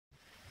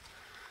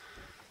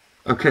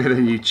Okay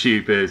then,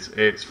 YouTubers,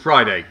 it's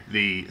Friday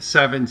the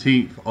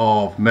 17th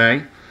of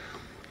May.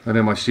 I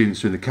know my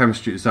students are in the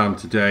chemistry exam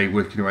today,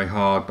 working away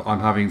hard, but I'm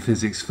having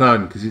physics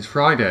fun because it's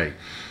Friday.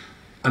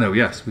 And oh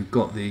yes, we've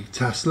got the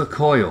Tesla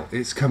coil.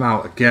 It's come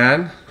out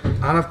again,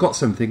 and I've got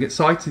something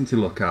exciting to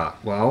look at.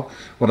 Well,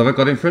 what have I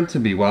got in front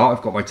of me? Well,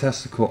 I've got my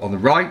Tesla coil on the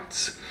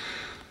right.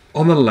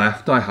 On the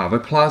left, I have a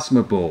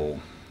plasma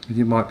ball. And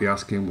you might be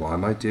asking, why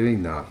am I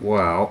doing that?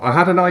 Well, I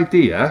had an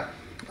idea.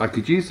 I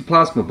could use the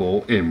plasma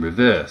ball in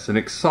reverse and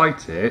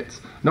excite it,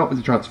 not with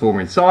the transformer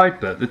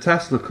inside, but the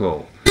Tesla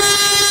coil.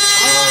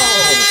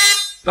 Oh,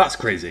 that's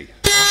crazy.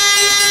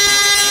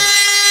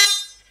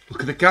 Look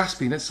at the gas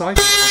being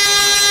excited.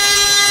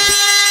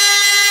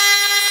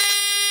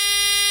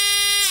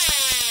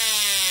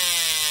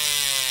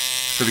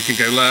 So we can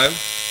go low.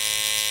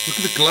 Look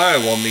at the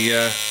glow on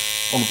the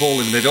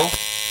ball in the middle.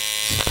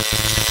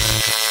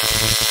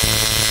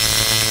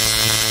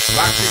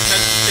 Max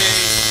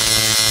intensity.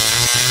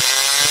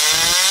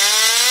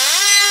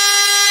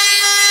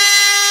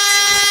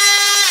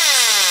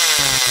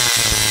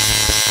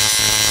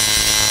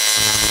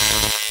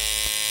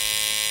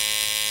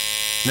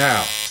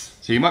 Now,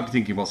 so you might be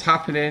thinking, what's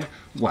happening?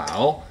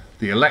 Well,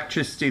 the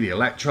electricity, the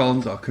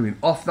electrons are coming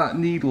off that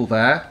needle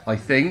there, I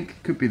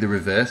think. Could be the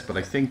reverse, but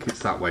I think it's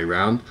that way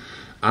round.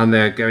 And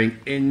they're going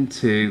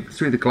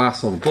through the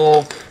glass on the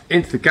ball,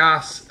 into the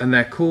gas, and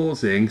they're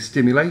causing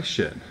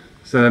stimulation.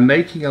 So they're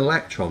making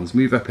electrons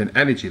move up in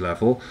energy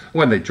level.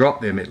 When they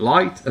drop, they emit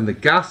light, and the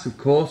gas, of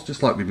course,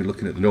 just like we've been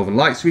looking at the Northern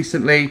Lights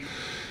recently,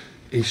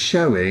 is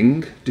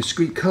showing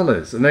discrete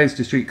colours, and those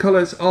discrete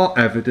colours are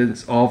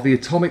evidence of the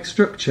atomic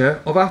structure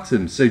of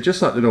atoms. So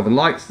just like the Northern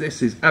Lights,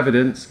 this is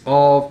evidence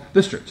of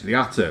the structure of the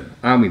atom,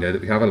 and we know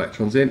that we have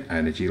electrons in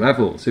energy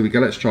level. So we go,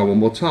 let's try one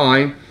more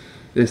time.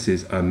 This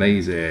is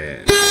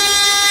amazing.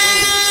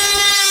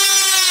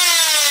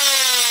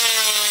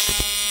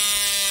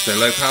 So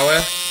low power,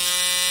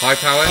 high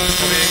power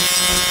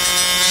coming.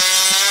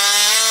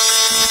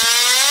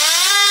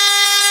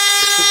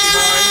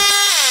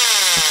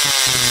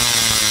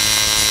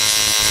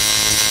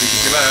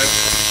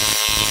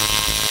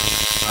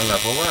 And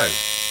level low.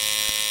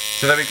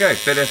 So there we go,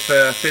 bit of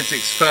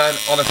physics fun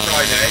on a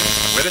Friday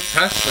with a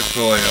Tesla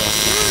coil.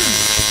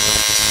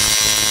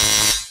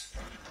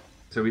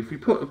 So if we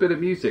put a bit of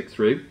music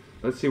through,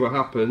 let's see what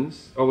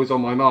happens. Always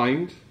on My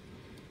Mind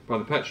by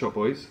the Pet Shop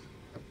Boys.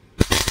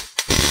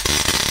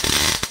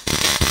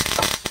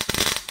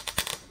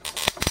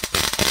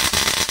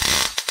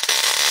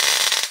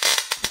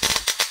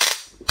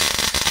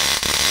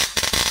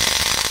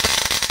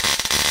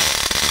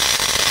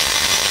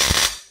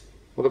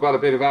 What about a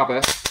bit of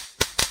ABBA?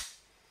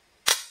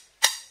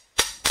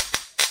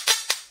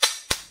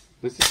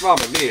 This is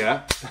Mamma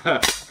Mia.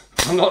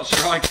 I'm not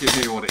sure I can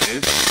hear what it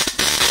is.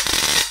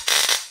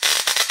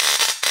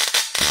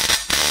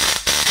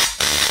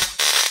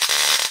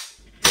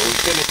 Or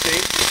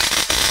Infinity.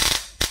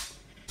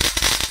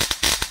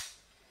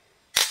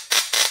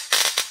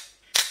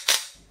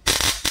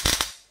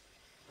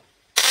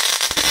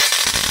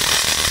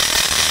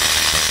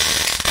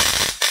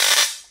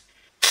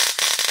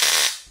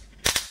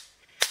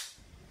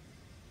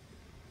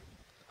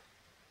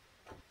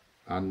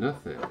 And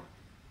nothing.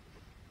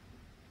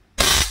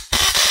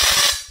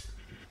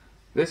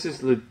 This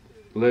is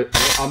Amour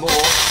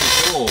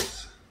Yours.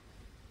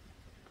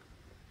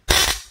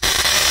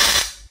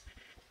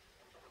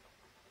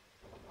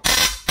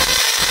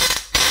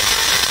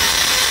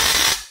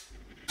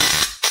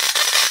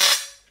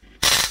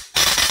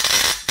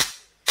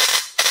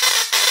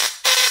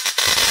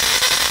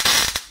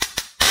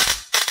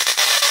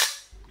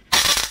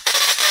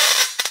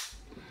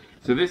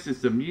 So this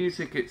is the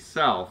music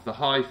itself, the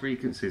high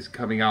frequencies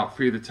coming out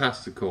through the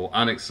testicle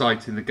and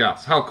exciting the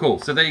gas. How cool.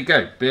 So there you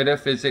go, bit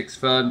of physics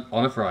fun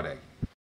on a Friday.